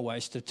become a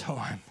waste of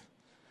time.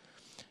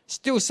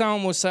 Still,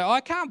 someone will say,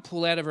 "I can't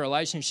pull out of a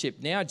relationship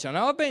now, John.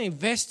 I've been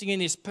investing in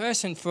this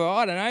person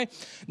for,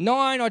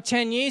 9 or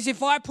 10 years.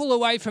 If I pull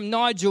away from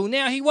Nigel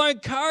now, he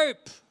won't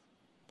cope."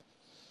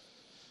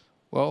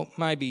 Well,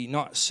 maybe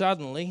not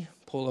suddenly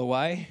pull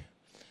away,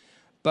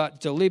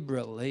 but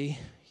deliberately,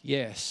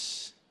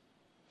 yes.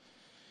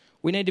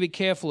 We need to be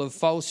careful of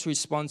false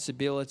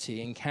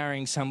responsibility in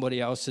carrying somebody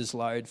else's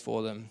load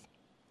for them.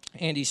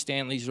 Andy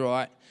Stanley's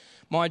right.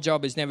 My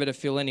job is never to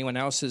fill anyone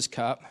else's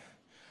cup,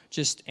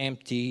 just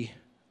empty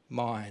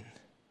mine.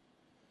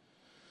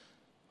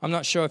 I'm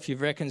not sure if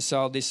you've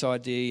reconciled this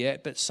idea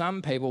yet, but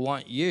some people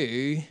want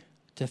you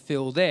to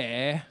fill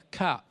their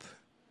cup.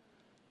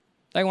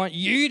 They want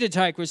you to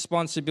take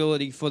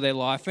responsibility for their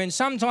life. And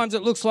sometimes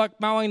it looks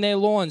like mowing their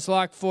lawns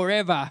like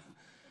forever.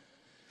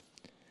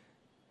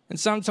 And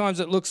sometimes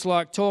it looks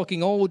like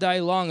talking all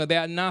day long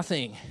about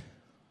nothing.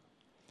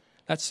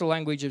 That's the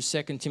language of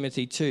 2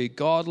 Timothy 2.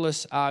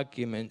 Godless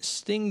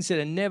arguments, things that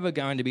are never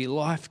going to be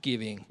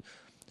life-giving.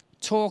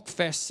 Talk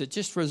fests that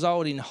just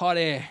result in hot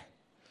air.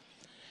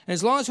 And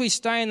as long as we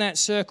stay in that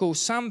circle,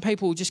 some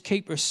people just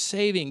keep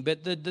receiving.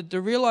 But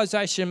the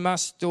realisation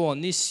must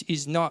dawn, this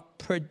is not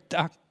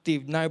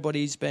productive.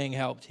 Nobody's being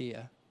helped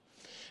here.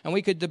 And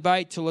we could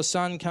debate till the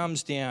sun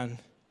comes down.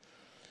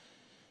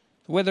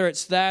 Whether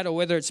it's that or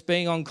whether it's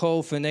being on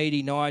call for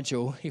needy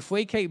Nigel, if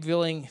we keep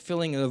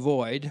filling the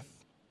void,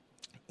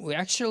 we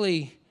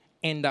actually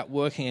end up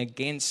working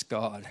against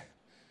God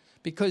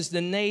because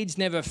the need's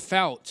never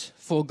felt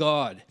for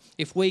God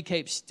if we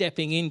keep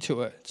stepping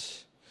into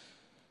it.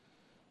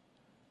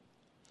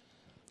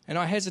 And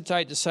I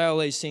hesitate to say all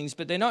these things,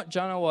 but they're not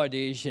Jono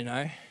ideas, you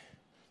know.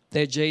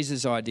 They're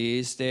Jesus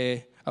ideas.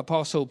 They're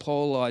Apostle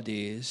Paul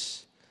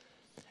ideas.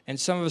 And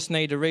some of us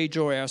need to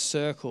redraw our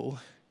circle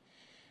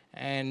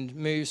and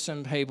move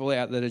some people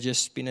out that are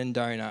just spinning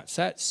donuts.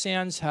 That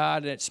sounds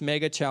hard and it's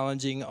mega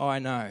challenging, I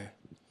know.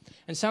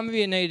 And some of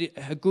you need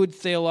a good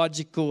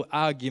theological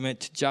argument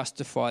to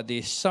justify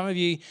this. Some of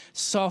you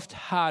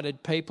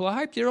soft-hearted people, I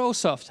hope you're all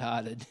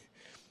soft-hearted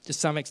to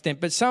some extent,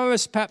 but some of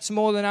us perhaps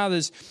more than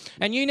others.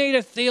 And you need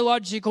a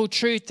theological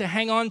truth to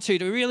hang on to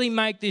really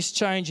make this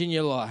change in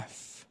your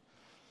life.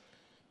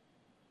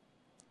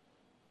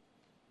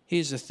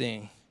 Here's the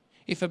thing.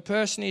 If a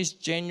person is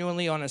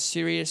genuinely on a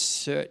serious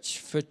search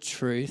for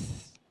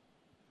truth,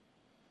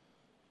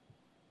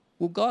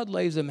 will God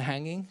leave them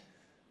hanging?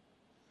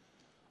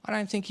 I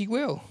don't think he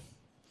will.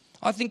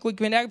 I think we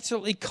can be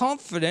absolutely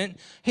confident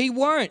he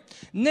won't.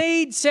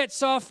 Need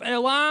sets off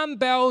alarm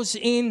bells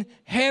in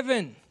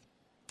heaven.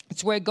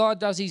 It's where God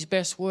does his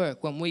best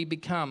work, when we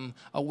become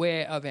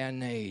aware of our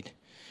need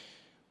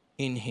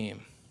in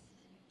him.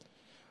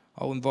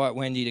 I'll invite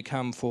Wendy to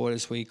come forward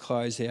as we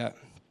close out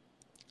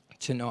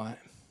tonight.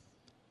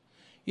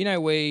 You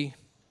know, when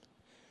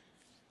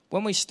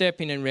we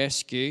step in and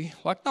rescue,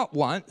 like not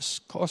once,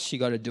 of course you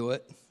got to do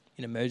it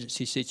in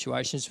emergency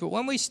situations, but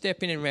when we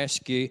step in and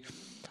rescue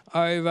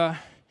over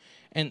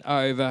and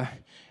over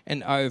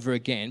and over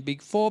again,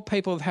 before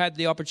people have had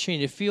the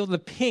opportunity to feel the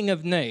ping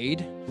of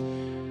need,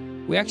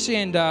 we actually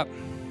end up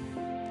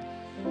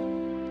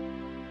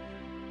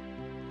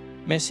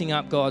messing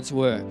up God's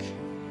work.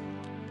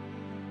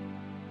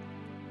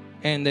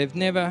 And they've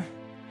never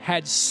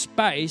had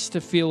space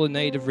to feel the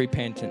need of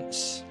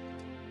repentance.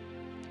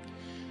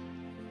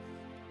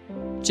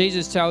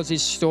 Jesus tells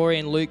this story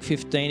in Luke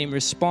 15 in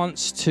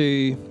response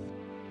to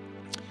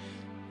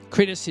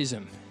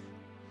criticism.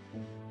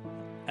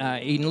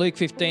 In Luke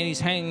 15, he's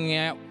hanging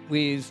out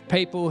with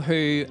people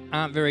who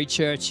aren't very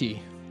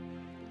churchy.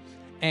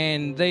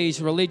 And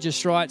these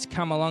religious rights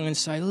come along and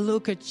say,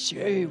 look at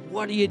you,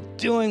 what are you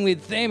doing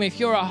with them? If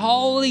you're a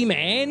holy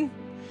man,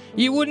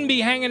 you wouldn't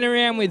be hanging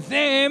around with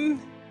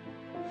them.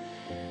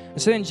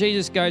 And so then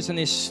Jesus goes on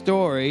this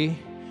story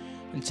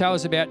and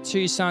tells about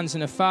two sons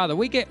and a father.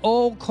 We get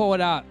all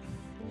caught up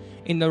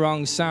in the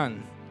wrong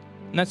son.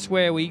 And that's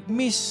where we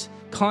miss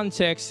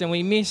context and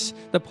we miss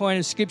the point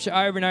of Scripture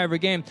over and over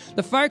again.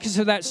 The focus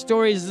of that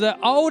story is the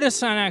older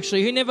son,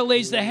 actually, who never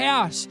leaves the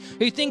house,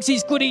 who thinks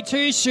he's goody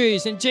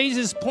two-shoes. And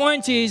Jesus'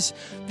 point is,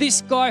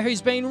 this guy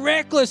who's been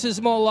reckless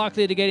is more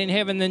likely to get in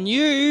heaven than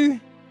you,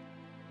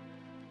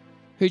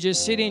 who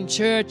just sit in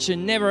church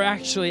and never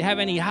actually have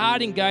any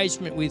heart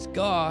engagement with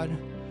God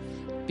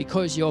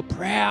because you're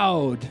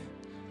proud.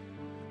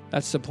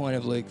 That's the point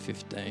of Luke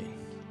 15.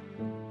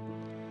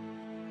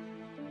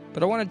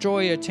 But I want to draw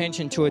your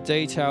attention to a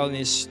detail in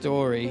this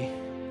story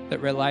that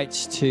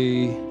relates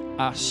to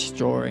us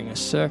drawing a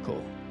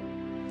circle.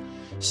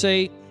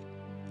 See,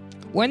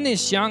 when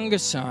this younger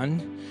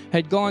son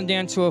had gone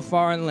down to a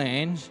foreign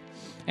land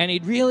and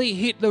he'd really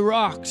hit the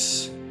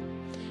rocks.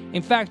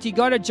 In fact, he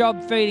got a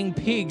job feeding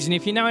pigs. And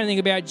if you know anything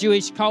about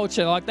Jewish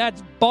culture, like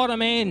that's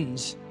bottom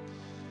end.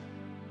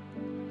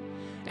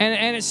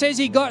 And it says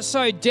he got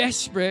so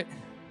desperate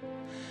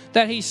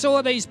that he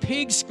saw these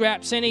pig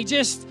scraps and he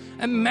just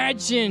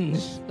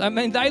imagined. I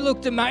mean, they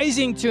looked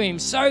amazing to him.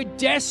 So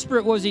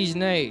desperate was his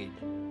need.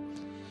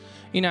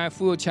 You know,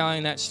 if we were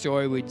telling that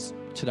story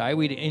today,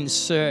 we'd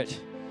insert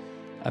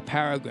a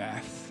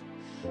paragraph.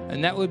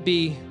 And that would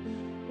be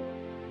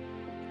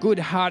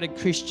good-hearted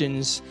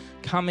Christians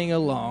coming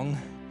along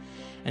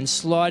and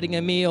sliding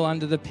a meal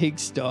under the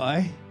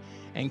pigsty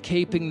and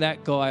keeping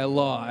that guy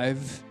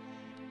alive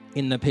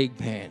in the pig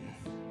pen.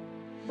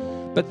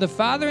 But the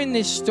father in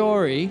this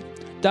story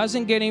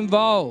doesn't get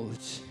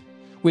involved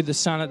with the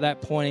son at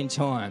that point in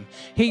time.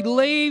 He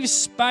leaves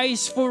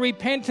space for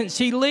repentance.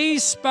 He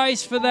leaves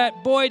space for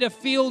that boy to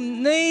feel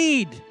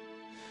need,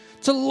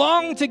 to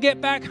long to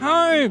get back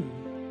home.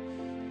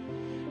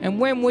 And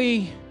when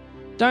we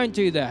don't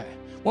do that,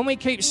 when we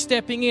keep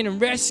stepping in and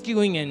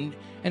rescuing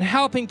and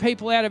helping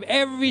people out of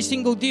every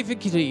single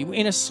difficulty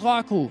in a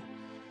cycle,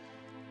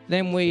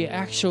 then we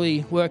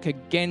actually work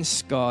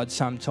against God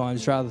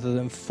sometimes rather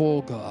than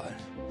for God.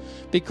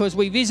 Because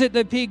we visit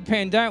the pig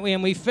pen, don't we,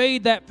 and we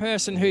feed that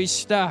person who's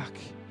stuck.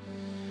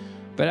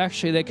 But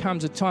actually there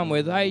comes a time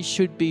where they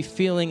should be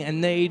feeling a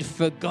need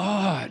for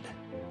God.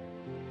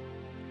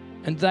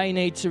 And they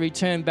need to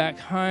return back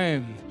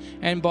home.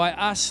 And by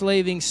us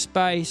leaving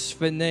space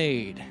for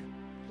need,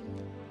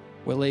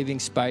 we're leaving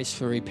space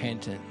for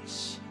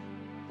repentance.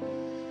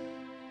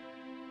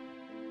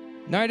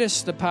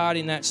 Notice the part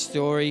in that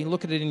story.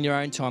 Look at it in your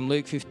own time.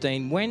 Luke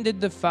 15. When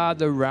did the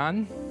father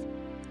run?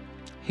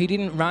 He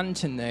didn't run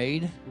to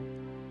need.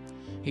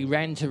 He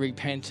ran to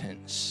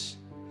repentance.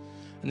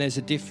 And there's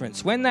a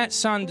difference. When that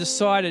son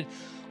decided,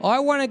 I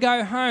want to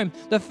go home,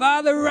 the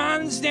father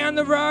runs down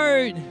the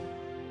road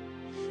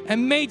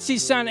and meets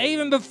his son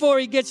even before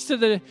he gets to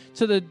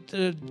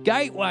the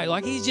gateway.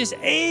 Like, he's just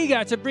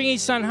eager to bring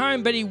his son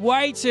home, but he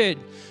waited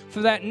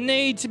for that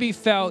need to be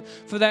felt,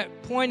 for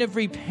that point of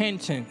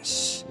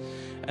repentance.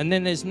 And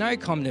then there's no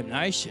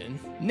condemnation,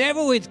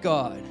 never with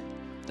God.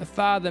 The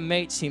Father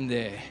meets him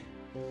there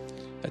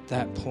at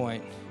that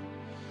point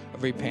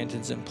of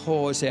repentance and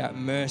pours out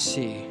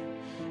mercy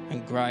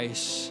and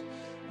grace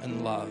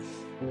and love.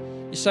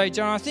 You say,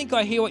 John, I think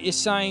I hear what you're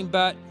saying,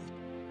 but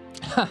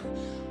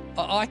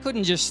I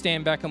couldn't just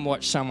stand back and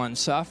watch someone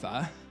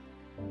suffer.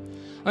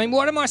 I mean,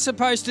 what am I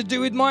supposed to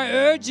do with my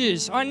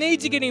urges? I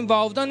need to get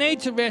involved. I need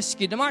to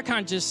rescue them. I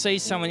can't just see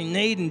someone in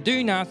need and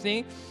do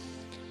nothing.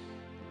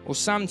 Or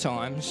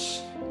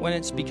sometimes, when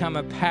it's become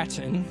a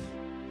pattern,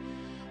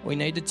 we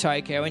need to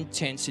take our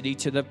intensity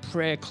to the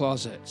prayer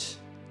closet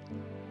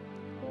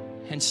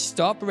and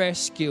stop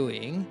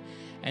rescuing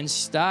and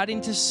start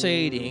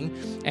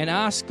interceding and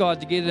ask God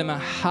to give them a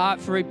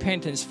heart for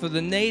repentance, for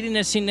the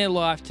neediness in their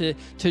life,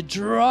 to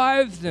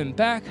drive them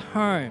back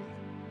home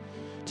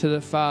to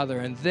the Father,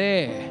 and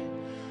there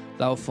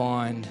they'll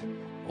find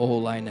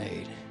all they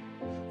need.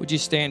 Would you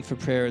stand for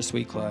prayer as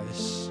we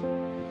close?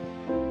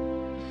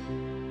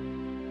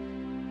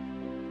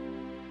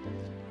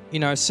 You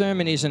know, a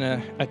sermon isn't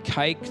a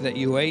cake that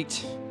you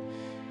eat.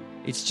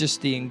 It's just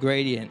the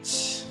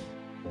ingredients.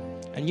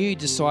 And you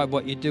decide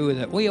what you do with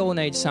it. We all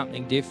need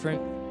something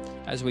different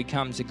as we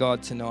come to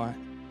God tonight.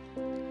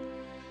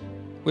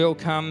 We all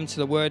come to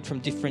the Word from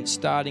different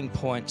starting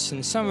points.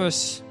 And some of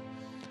us,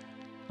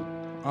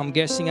 I'm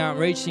guessing, aren't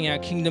reaching our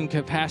kingdom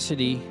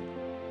capacity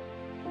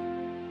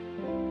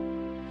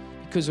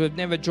because we've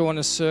never drawn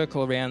a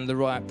circle around the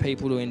right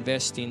people to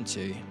invest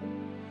into.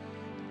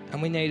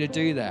 And we need to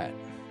do that.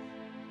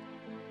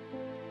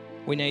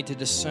 We need to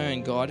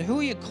discern, God, who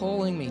are you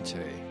calling me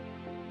to?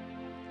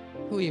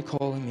 Who are you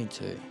calling me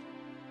to?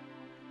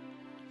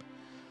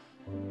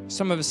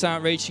 Some of us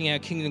aren't reaching our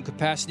kingdom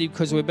capacity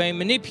because we're being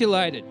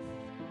manipulated.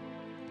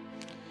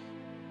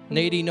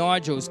 Needy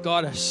Nigel's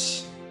got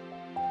us.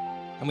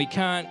 And we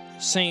can't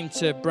seem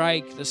to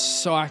break the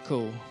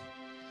cycle.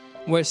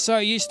 We're so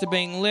used to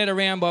being led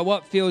around by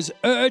what feels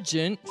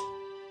urgent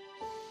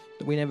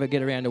that we never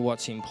get around to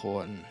what's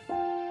important.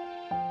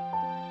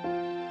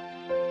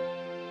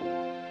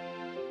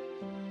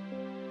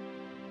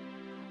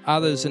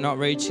 Others are not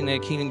reaching their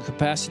kingdom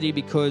capacity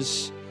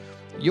because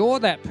you're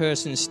that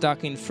person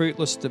stuck in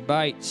fruitless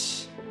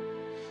debates,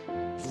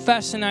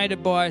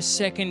 fascinated by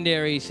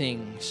secondary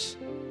things.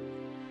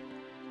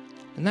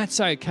 And that's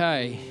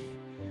okay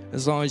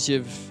as long as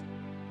you've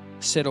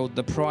settled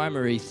the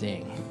primary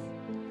thing,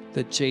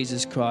 that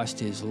Jesus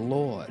Christ is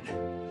Lord.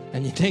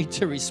 And you need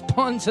to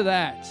respond to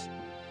that.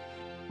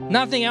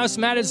 Nothing else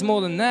matters more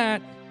than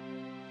that.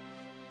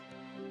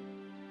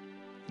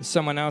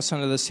 Someone else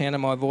under the sound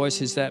of my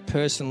voice is that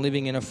person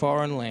living in a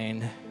foreign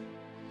land,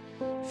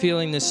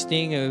 feeling the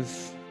sting of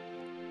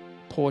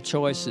poor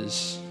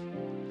choices.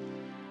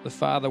 The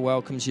Father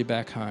welcomes you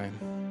back home.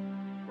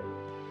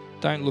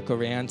 Don't look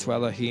around to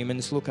other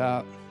humans, look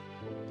up.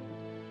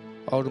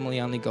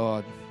 Ultimately, only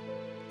God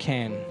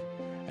can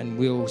and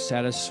will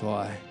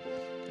satisfy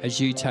as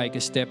you take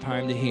a step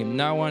home to Him.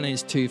 No one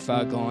is too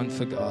far gone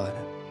for God.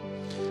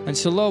 And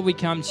so, Lord, we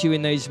come to you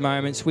in these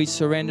moments. We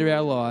surrender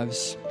our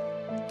lives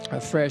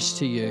afresh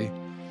to you.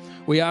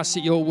 We ask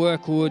that your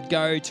work would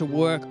go to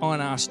work on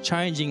us,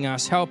 changing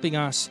us, helping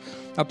us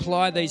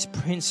apply these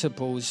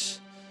principles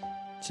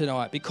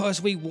tonight,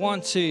 because we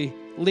want to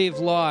live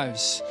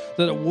lives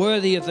that are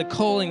worthy of the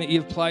calling that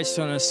you've placed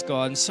on us,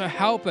 God. And so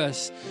help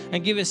us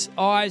and give us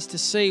eyes to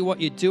see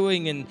what you're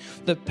doing and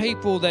the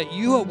people that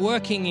you are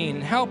working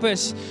in. Help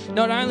us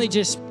not only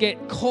just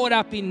get caught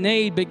up in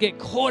need, but get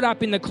caught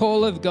up in the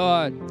call of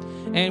God.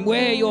 And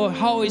where your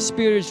Holy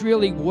Spirit is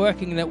really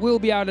working, that we'll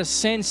be able to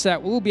sense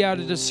that, we'll be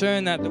able to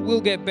discern that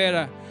we'll get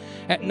better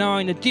at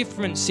knowing the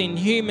difference in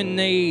human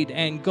need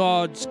and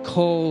God's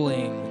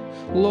calling.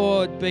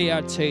 Lord, be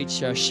our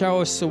teacher. Show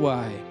us the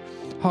way.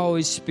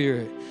 Holy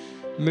Spirit,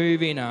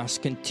 move in us.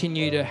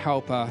 Continue to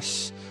help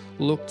us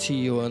look to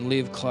you and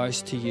live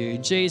close to you.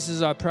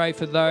 Jesus, I pray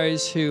for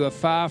those who are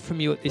far from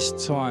you at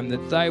this time,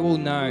 that they will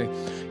know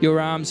your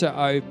arms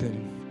are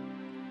open.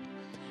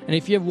 And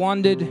if you've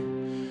wandered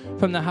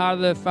from the heart of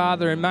the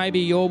Father. And maybe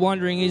you're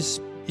wondering, is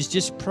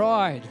just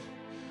pride.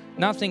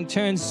 Nothing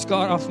turns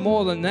God off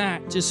more than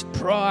that, just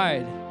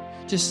pride.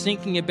 Just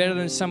thinking you're better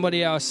than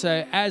somebody else.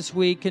 So as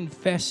we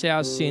confess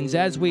our sins,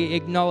 as we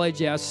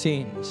acknowledge our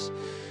sins,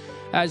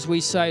 as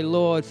we say,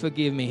 Lord,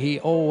 forgive me, He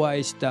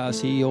always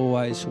does, He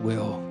always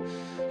will.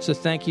 So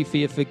thank you for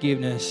your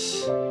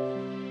forgiveness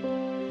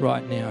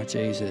right now,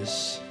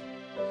 Jesus.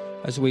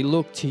 As we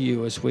look to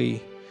you, as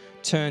we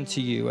turn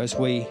to you, as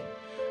we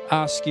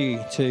ask you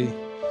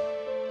to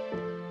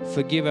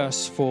forgive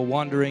us for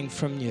wandering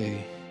from you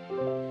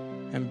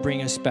and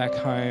bring us back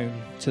home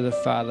to the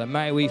Father.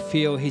 May we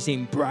feel His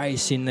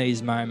embrace in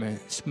these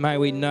moments. May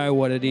we know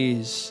what it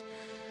is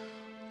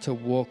to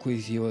walk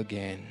with you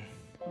again.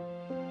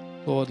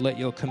 Lord, let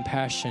your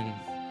compassion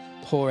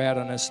pour out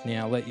on us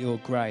now. Let your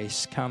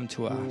grace come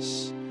to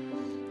us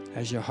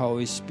as your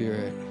Holy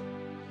Spirit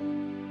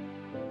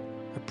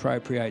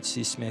appropriates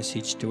this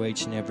message to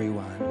each and every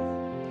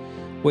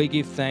one. We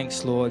give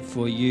thanks, Lord,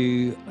 for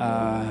you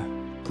are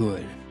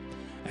good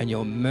and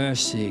your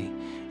mercy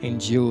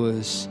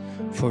endures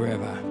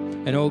forever.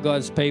 And all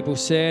God's people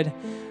said,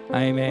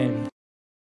 Amen.